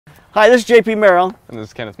Hi, this is JP Merrill. And this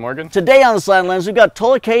is Kenneth Morgan. Today on the Slanted Lens, we've got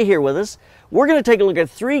Tola K here with us. We're going to take a look at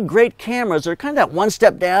 3 great cameras that are kind of that one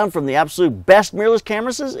step down from the absolute best mirrorless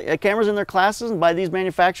cameras in their classes and by these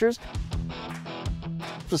manufacturers.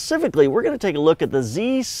 Specifically, we're going to take a look at the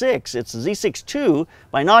Z6. It's the Z6 II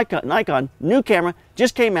by Nikon. New camera,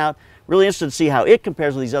 just came out. Really interested to see how it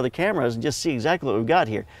compares with these other cameras and just see exactly what we've got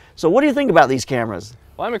here. So what do you think about these cameras?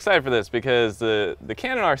 Well, I'm excited for this because the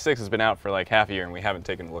Canon R6 has been out for like half a year and we haven't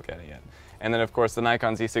taken a look at it yet. And then of course the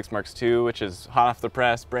Nikon Z6 Mark II, which is hot off the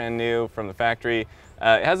press, brand new from the factory.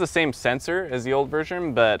 It has the same sensor as the old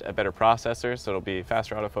version, but a better processor, so it'll be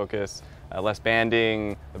faster autofocus, less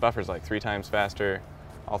banding, the buffer's like 3 times faster.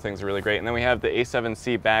 All things are really great. And then we have the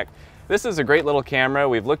A7C back. This is a great little camera.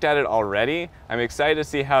 We've looked at it already. I'm excited to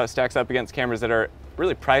see how it stacks up against cameras that are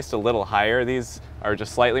really priced a little higher. These are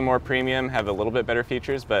just slightly more premium, have a little bit better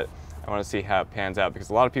features, but I want to see how it pans out because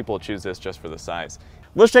a lot of people choose this just for the size.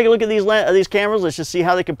 Let's take a look at these cameras. Let's just see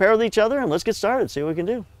how they compare with each other and let's get started, see what we can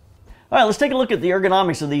do. All right, let's take a look at the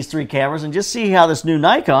ergonomics of these 3 cameras and just see how this new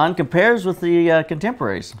Nikon compares with the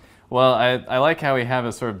contemporaries. Well, I like how we have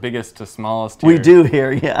a sort of biggest to smallest here. We do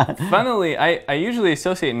here, yeah. Funnily, I usually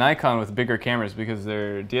associate Nikon with bigger cameras because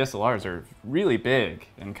their DSLRs are really big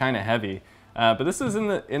and kind of heavy. But this is in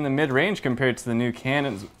the mid-range compared to the new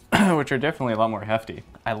Canons, which are definitely a lot more hefty.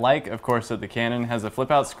 I like, of course, that the Canon has a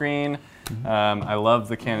flip-out screen. I love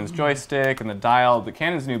the Canon's joystick and the dial. The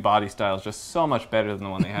Canon's new body style is just so much better than the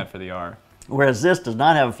one they had for the R. Whereas this does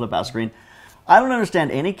not have a flip-out screen. I don't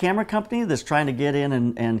understand any camera company that's trying to get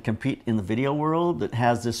in and compete in the video world that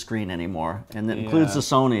has this screen anymore. And that includes the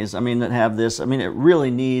Sonys, that have this. It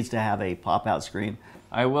really needs to have a pop-out screen.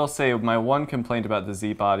 I will say my one complaint about the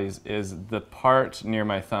Z bodies is the part near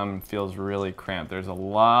my thumb feels really cramped. There's a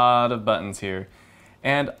lot of buttons here.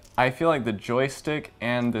 And I feel like the joystick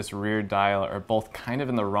and this rear dial are both kind of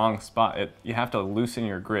in the wrong spot. You have to loosen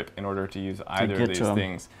your grip in order to use either of these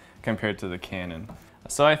things compared to the Canon.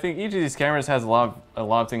 So I think each of these cameras has a lot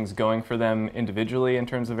of things going for them individually in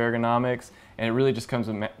terms of ergonomics, and it really just comes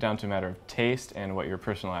down to a matter of taste and what your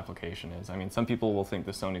personal application is. Some people will think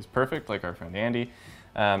the Sony's perfect, like our friend Andy.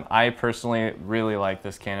 I personally really like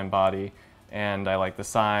this Canon body, and I like the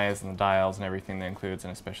size and the dials and everything that includes,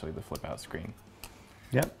 and especially the flip-out screen.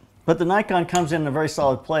 Yep. But the Nikon comes in a very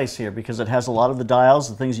solid place here because it has a lot of the dials,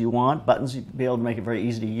 the things you want, buttons to be able to make it very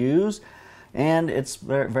easy to use. And it's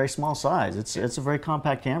very, very small size. It's a very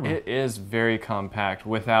compact camera. It is very compact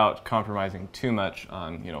without compromising too much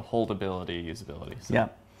on holdability, usability. So. Yeah.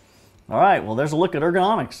 All right. Well, there's a look at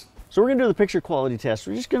ergonomics. So we're going to do the picture quality test.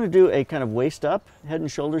 We're just going to do a kind of waist up, head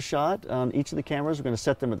and shoulder shot on each of the cameras. We're going to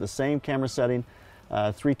set them at the same camera setting,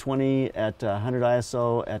 320 at 100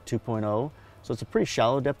 ISO at 2.0. So it's a pretty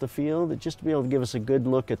shallow depth of field, just to be able to give us a good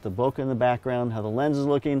look at the bokeh in the background, how the lens is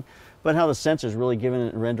looking, but how the sensor is really giving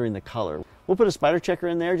it and rendering the color. We'll put a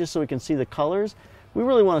SpyderCheckr in there just so we can see the colors. We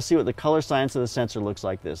really want to see what the color science of the sensor looks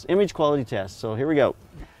like this. Image quality test. So here we go.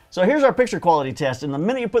 So here's our picture quality test. And the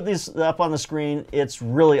minute you put these up on the screen, it's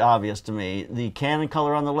really obvious to me. The Canon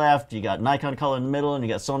color on the left, you got Nikon color in the middle, and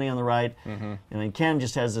you got Sony on the right. And then Canon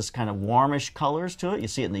just has this kind of warmish colors to it. You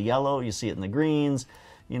see it in the yellow, you see it in the greens.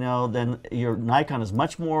 Then your Nikon is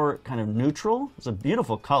much more kind of neutral. It's a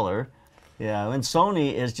beautiful color. Yeah, and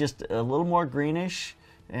Sony is just a little more greenish,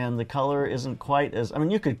 and the color isn't quite as,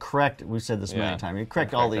 you could correct, we've said this many times, you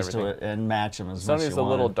correct all these to it and match them as much as you want. Sony's a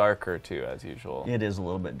little darker too, as usual. It is a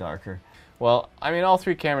little bit darker. Well, all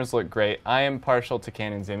 3 cameras look great. I am partial to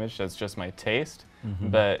Canon's image, that's just my taste.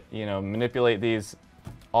 But, manipulate these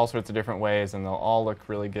all sorts of different ways and they'll all look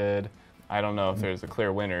really good. I don't know if there's a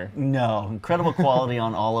clear winner. No, incredible quality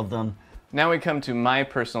on all of them. Now we come to my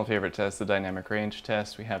personal favorite test, the dynamic range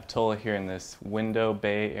test. We have Tola here in this window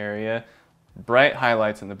bay area. Bright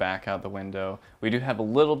highlights in the back out the window. We do have a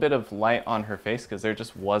little bit of light on her face because there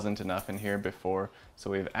just wasn't enough in here before. So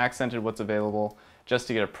we've accented what's available just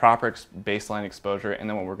to get a proper baseline exposure. And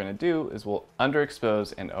then what we're going to do is we'll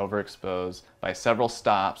underexpose and overexpose by several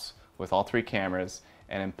stops with all 3 cameras.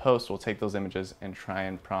 And in post, we'll take those images and try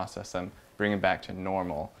and process them, bring them back to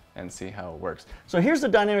normal, and see how it works. So here's the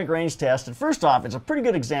dynamic range test. And first off, it's a pretty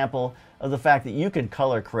good example of the fact that you can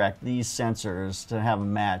color correct these sensors to have a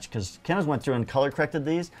match, because Kenneth went through and color corrected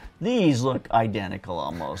these. These look identical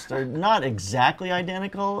almost. They're not exactly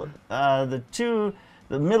identical. The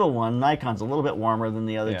middle one, Nikon's a little bit warmer than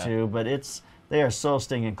the other 2, but they are so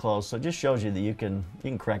stinging close. So it just shows you that you can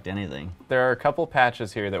correct anything. There are a couple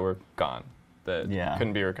patches here that were gone, that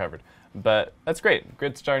couldn't be recovered. But that's great.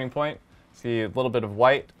 Good starting point. See a little bit of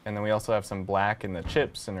white, and then we also have some black in the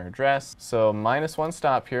chips in her dress. So -1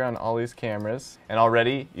 stop here on all these cameras. And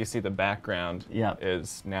already you see the background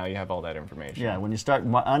is, now you have all that information. Yeah, when you start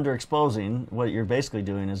underexposing, what you're basically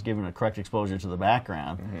doing is giving a correct exposure to the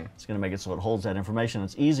background. It's going to make it so it holds that information.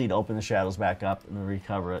 It's easy to open the shadows back up and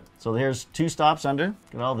recover it. So here's 2 stops under.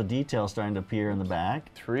 Got all the details starting to appear in the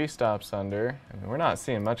back. 3 stops under. I mean, we're not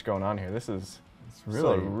seeing much going on here. This is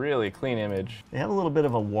really, a really clean image. They have a little bit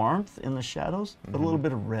of a warmth in the shadows, but a little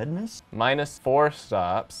bit of redness. -4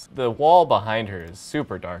 stops. The wall behind her is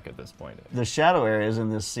super dark at this point. The shadow areas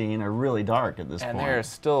in this scene are really dark at this point. And they're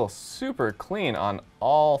still super clean on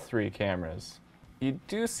all 3 cameras. You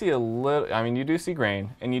do see a little, I mean, you do see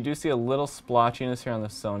grain, and you do see a little splotchiness here on the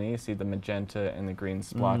Sony. You see the magenta and the green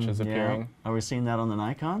splotches appearing. Are we seeing that on the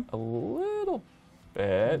Nikon? A little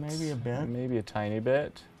bit. Maybe a bit. Maybe a tiny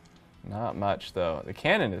bit. Not much, though. The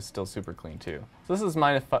Canon is still super clean, too. So this is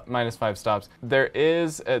 -5 stops. There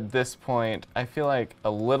is, at this point, I feel like a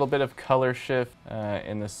little bit of color shift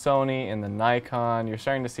in the Sony, in the Nikon. You're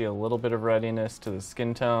starting to see a little bit of ruddiness to the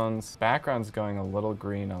skin tones. Background's going a little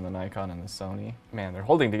green on the Nikon and the Sony. Man, they're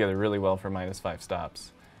holding together really well for -5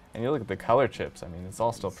 stops. And you look at the color chips, I mean, it's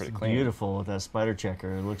all still pretty clean. Beautiful with that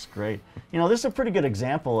SpyderCheckr. It looks great. You know, this is a pretty good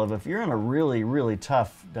example of if you're in a really, really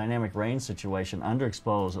tough dynamic range situation,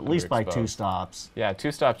 underexposed, at least by 2 stops. Yeah,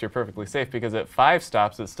 2 stops you're perfectly safe, because at 5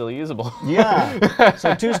 stops it's still usable. Yeah,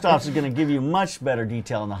 so 2 stops is going to give you much better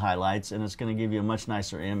detail in the highlights, and it's going to give you a much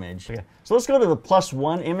nicer image. Okay. So let's go to the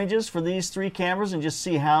 +1 images for these 3 cameras and just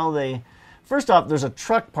see how they... First off, there's a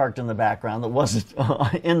truck parked in the background that wasn't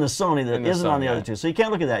in the Sony that isn't on the other 2. So you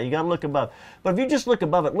can't look at that. You got to look above. But if you just look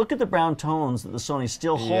above it, look at the brown tones that the Sony's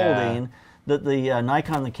still holding that the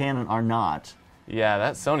Nikon and the Canon are not. Yeah,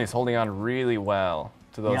 that Sony's holding on really well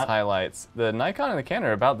to those highlights. The Nikon and the Canon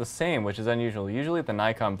are about the same, which is unusual. Usually the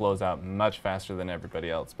Nikon blows out much faster than everybody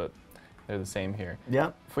else, but they're the same here.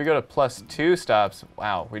 Yep. If we go to +2 stops,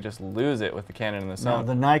 wow, we just lose it with the Canon and the Sony. No,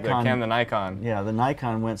 the Nikon. The Nikon. Yeah, the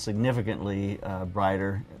Nikon went significantly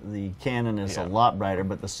brighter. The Canon is a lot brighter,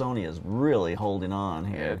 but the Sony is really holding on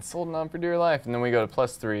here. Yeah, it's holding on for dear life. And then we go to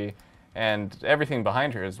 +3, and everything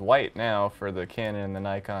behind her is white now for the Canon and the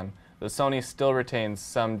Nikon. The Sony still retains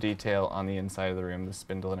some detail on the inside of the room, the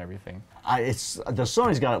spindle and everything. The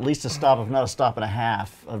Sony's got at least a stop, if not a stop and a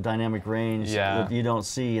half, of dynamic range that you don't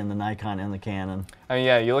see in the Nikon and the Canon. I mean,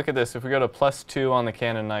 yeah, you look at this. If we go to +2 on the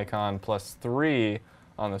Canon Nikon, +3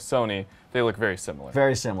 on the Sony, they look very similar.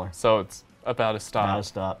 Very similar. So it's about a stop. About a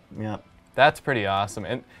stop, yep. That's pretty awesome.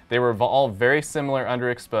 And they were all very similar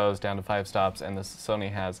underexposed down to 5 stops, and the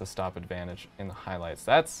Sony has a stop advantage in the highlights.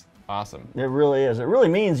 That's awesome. It really is. It really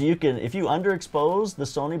means you can, if you underexpose the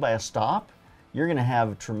Sony by a stop, you're going to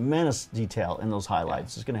have tremendous detail in those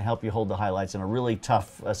highlights. It's going to help you hold the highlights in a really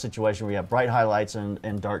tough situation where you have bright highlights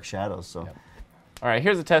and dark shadows. So. All right,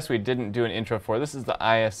 here's a test we didn't do an intro for. This is the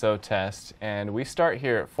ISO test, and we start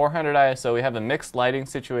here at 400 ISO. We have a mixed lighting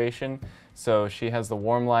situation, so she has the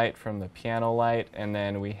warm light from the piano light, and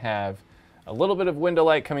then we have a little bit of window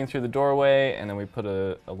light coming through the doorway, and then we put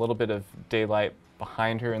a little bit of daylight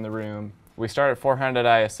behind her in the room. We start at 400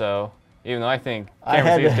 ISO, even though I think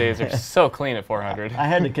cameras these days are so clean at 400. I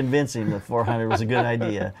had to convince him that 400 was a good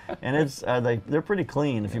idea, and they're pretty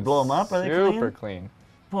clean. If you blow them up, are they clean? Super clean.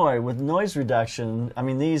 Boy, with noise reduction, I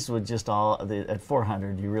mean, these would just at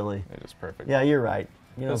 400, you really... They're just perfect. Yeah, you're right.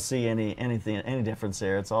 You don't see any difference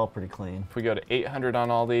there. It's all pretty clean. If we go to 800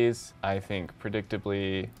 on all these, I think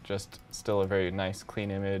predictably just still a very nice,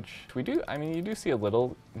 clean image. I mean, you do see a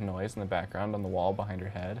little noise in the background on the wall behind her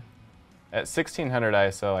head. At 1600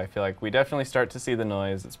 ISO, I feel like we definitely start to see the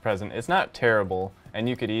noise that's present. It's not terrible, and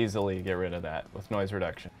you could easily get rid of that with noise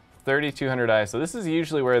reduction. 3200 ISO, this is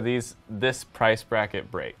usually where this price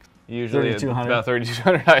bracket breaks. Usually it's about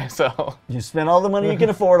 3200 ISO. You spend all the money you can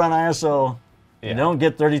afford on ISO, you don't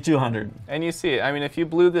get 3200. And you see it. I mean, if you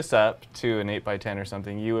blew this up to an 8x10 or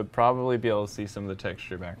something, you would probably be able to see some of the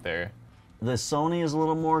texture back there. The Sony is a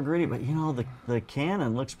little more gritty, but you know, the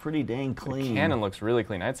Canon looks pretty dang clean. The Canon looks really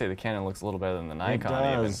clean. I'd say the Canon looks a little better than the Nikon.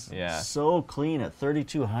 It does. Even. Yeah. So clean at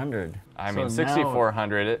 3200. I mean,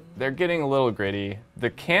 6400, they're getting a little gritty. The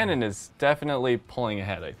Canon is definitely pulling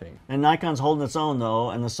ahead, I think. And Nikon's holding its own, though,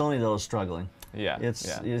 and the Sony, though, is struggling. Yeah.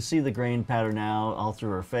 You see the grain pattern now all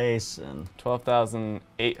through her face. And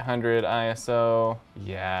 12,800 ISO.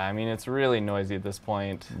 Yeah, I mean, it's really noisy at this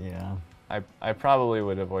point. Yeah. I probably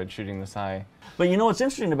would avoid shooting this high. But you know what's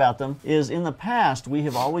interesting about them is in the past we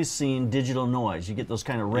have always seen digital noise. You get those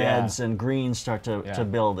kind of reds and greens start to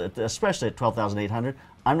build, especially at 12,800.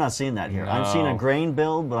 I'm not seeing that here. No. I'm seeing a grain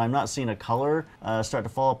build, but I'm not seeing a color start to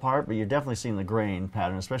fall apart, but you're definitely seeing the grain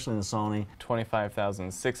pattern, especially in the Sony.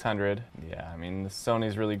 25,600. Yeah, I mean, the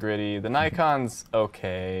Sony's really gritty. The Nikon's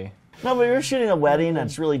okay. No, but you're shooting a wedding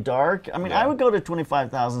that's really dark. I mean, I would go to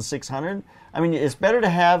 25,600. I mean, it's better to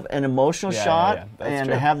have an emotional shot and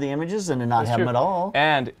to have the images than to not have them at all.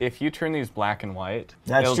 And if you turn these black and white,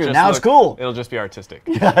 that's true. Now it's cool. It'll just be artistic.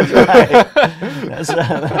 That's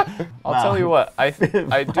right. I'll tell you what. I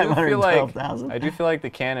do feel like the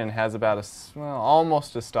Canon has about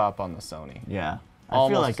almost a stop on the Sony. Yeah. I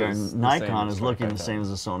feel like our Nikon is looking the same as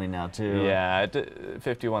the Sony now too. Yeah,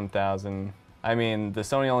 51,000. I mean, the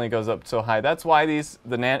Sony only goes up so high. That's why the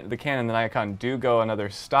Canon and the Nikon do go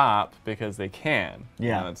another stop, because they can.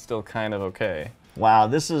 Yeah. You know, it's still kind of okay. Wow,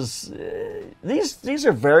 this is these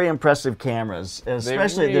are very impressive cameras,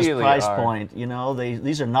 especially at this price point. You know,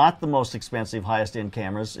 these are not the most expensive, highest end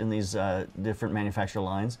cameras in these different manufacturer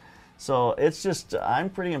lines. So it's just,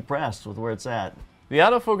 I'm pretty impressed with where it's at. The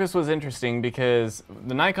autofocus was interesting because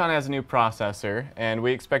the Nikon has a new processor, and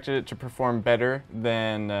we expected it to perform better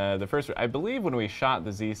than the first. I believe when we shot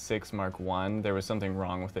the Z6 Mark I, there was something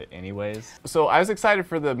wrong with it anyways. So I was excited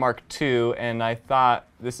for the Mark II, and I thought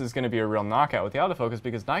this is going to be a real knockout with the autofocus,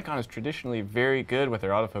 because Nikon is traditionally very good with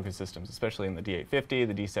their autofocus systems, especially in the D850,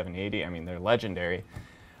 the D780. I mean, they're legendary.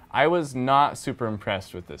 I was not super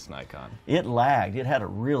impressed with this Nikon. It lagged. It had a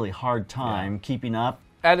really hard time keeping up.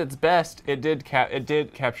 At its best, it did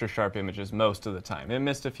capture sharp images most of the time. It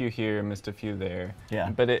missed a few here, missed a few there.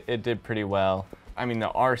 Yeah. But it did pretty well. I mean, the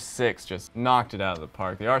R6 just knocked it out of the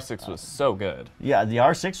park. The R6 was so good. Yeah, the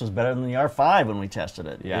R6 was better than the R5 when we tested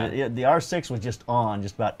it. Yeah. The R6 was just on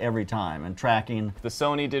just about every time and tracking. The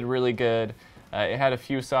Sony did really good. It had a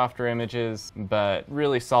few softer images, but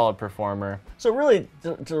really solid performer. So really,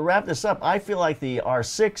 to wrap this up, I feel like the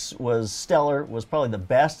R6 was stellar, was probably the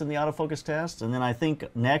best in the autofocus test. And then I think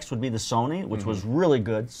next would be the Sony, which was really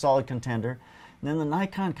good, solid contender. And then the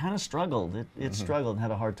Nikon kind of struggled. It struggled and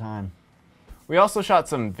had a hard time. We also shot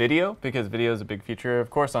some video, because video is a big feature, of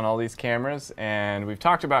course, on all these cameras. And we've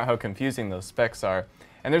talked about how confusing those specs are.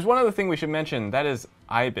 And there's one other thing we should mention, that is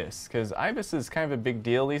IBIS, because IBIS is kind of a big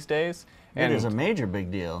deal these days. It is a major big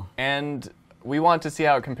deal. And we want to see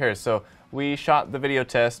how it compares. So we shot the video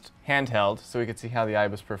test handheld so we could see how the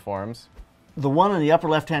IBIS performs. The one in the upper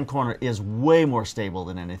left-hand corner is way more stable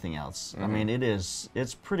than anything else. I mean, it's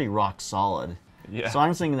pretty rock solid. Yeah. So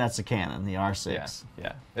I'm thinking that's a Canon, the R6.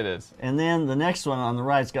 Yeah, it is. And then the next one on the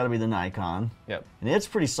right's got to be the Nikon. Yep. And it's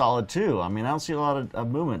pretty solid too. I mean, I don't see a lot of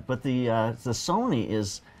movement, but the Sony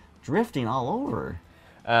is drifting all over.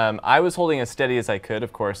 I was holding as steady as I could.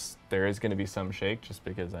 Of course, there is going to be some shake just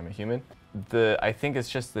because I'm a human. I think it's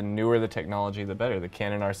just the newer the technology, the better. The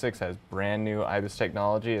Canon R6 has brand new IBIS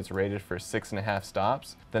technology. It's rated for 6.5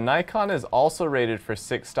 stops. The Nikon is also rated for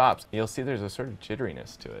 6 stops. You'll see there's a sort of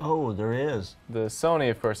jitteriness to it. Oh, there is. The Sony,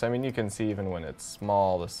 of course, I mean, you can see even when it's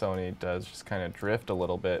small, the Sony does just kind of drift a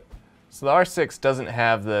little bit. So the R6 doesn't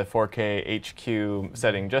have the 4K HQ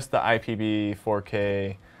setting, just the IPB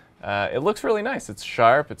 4K. It looks really nice. It's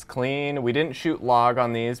sharp, it's clean. We didn't shoot log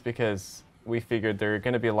on these because we figured there are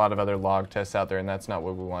going to be a lot of other log tests out there, and that's not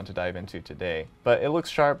what we want to dive into today. But it looks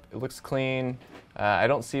sharp, it looks clean. I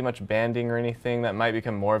don't see much banding or anything. That might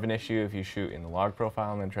become more of an issue if you shoot in the log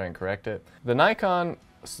profile and then try and correct it. The Nikon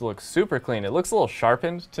looks super clean. It looks a little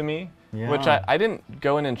sharpened to me, which I didn't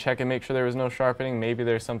go in and check and make sure there was no sharpening. Maybe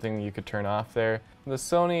there's something you could turn off there. The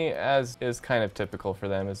Sony, as is kind of typical for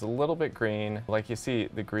them, is a little bit green. Like you see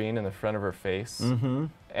the green in the front of her face.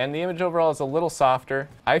 And the image overall is a little softer.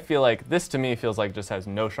 I feel like this to me feels like it just has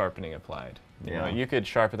no sharpening applied. You know, you could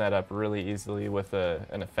sharpen that up really easily with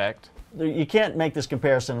an effect. You can't make this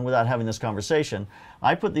comparison without having this conversation.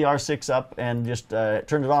 I put the R6 up and just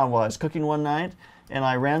turned it on while I was cooking one night, and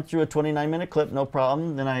I ran through a 29-minute clip, no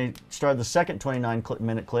problem. Then I started the second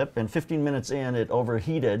 29-minute clip, and 15 minutes in, it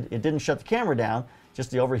overheated. It didn't shut the camera down,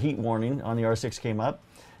 just the overheat warning on the R6 came up.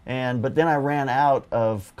 But then I ran out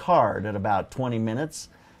of card at about 20 minutes,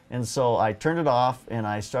 and so I turned it off, and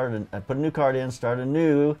I put a new card in, started a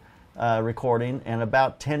new recording, and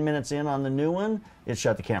about 10 minutes in on the new one, it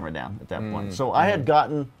shut the camera down at that point. So I had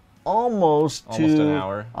gotten almost an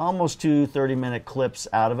hour. Almost two 30-minute clips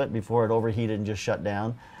out of it before it overheated and just shut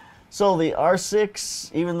down. So the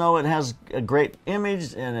R6, even though it has a great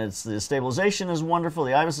image and the stabilization is wonderful,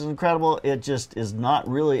 the IBIS is incredible, it just is not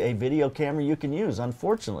really a video camera you can use,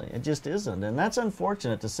 unfortunately. It just isn't, and that's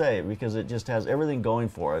unfortunate to say because it just has everything going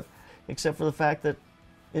for it. except for the fact that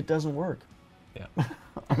it doesn't work. Yeah.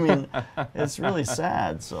 I mean, it's really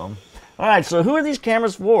sad. So, all right. So, who are these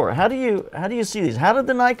cameras for? How do you see these? How did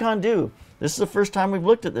the Nikon do? This is the first time we've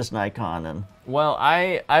looked at this Nikon, and well,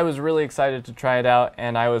 I was really excited to try it out,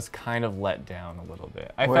 and I was kind of let down a little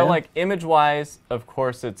bit. I Oh, felt yeah? like image-wise, of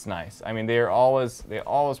course, it's nice. I mean, they always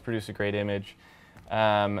produce a great image.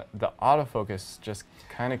 The autofocus just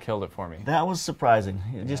kind of killed it for me. that was surprising.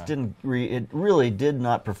 It just didn't. It really did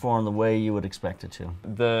not perform the way you would expect it to.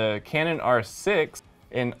 The Canon R6,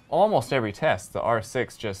 in almost every test, the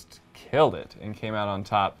R6 just killed it and came out on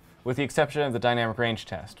top, with the exception of the dynamic range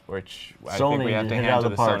test, which I think we have to hit it hand out to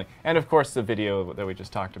of the the park. Sony. And of course the video that we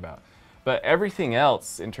just talked about. But everything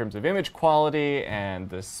else, in terms of image quality and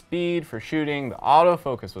the speed for shooting, the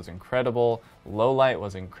autofocus was incredible, low light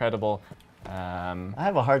was incredible. I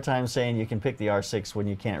have a hard time saying you can pick the R6 when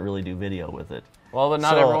you can't really do video with it. Well, but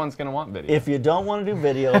not So, everyone's going to want video. If you don't want to do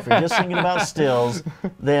video, if you're just thinking about stills,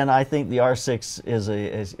 then I think the R6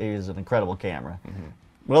 is an incredible camera.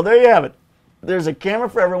 Well, there you have it. There's a camera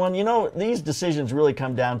for everyone. You know, these decisions really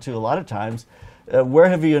come down to, a lot of times, where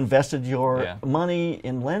have you invested your money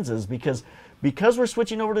in lenses? Because we're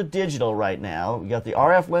switching over to digital right now. We got the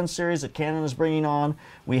RF lens series that Canon is bringing on.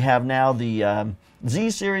 We have now the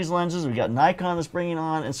Z series lenses. We got Nikon that's bringing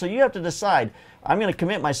on. And so you have to decide, I'm going to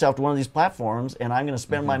commit myself to one of these platforms, and I'm going to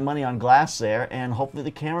spend my money on glass there, and hopefully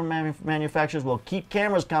the camera manufacturers will keep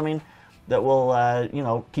cameras coming that will, you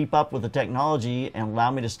know, keep up with the technology and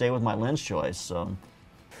allow me to stay with my lens choice. So,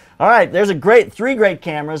 all right, there's three great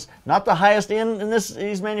cameras, not the highest in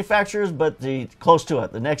these manufacturers, but close to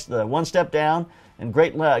it. The one step down, and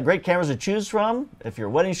great cameras to choose from. If you're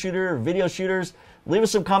a wedding shooter or video shooters, leave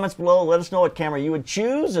us some comments below. Let us know what camera you would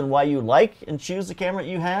choose and why you like and choose the camera that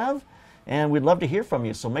you have. And we'd love to hear from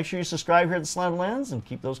you. So make sure you subscribe here at the Slanted Lens and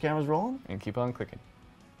keep those cameras rolling. And keep on clicking.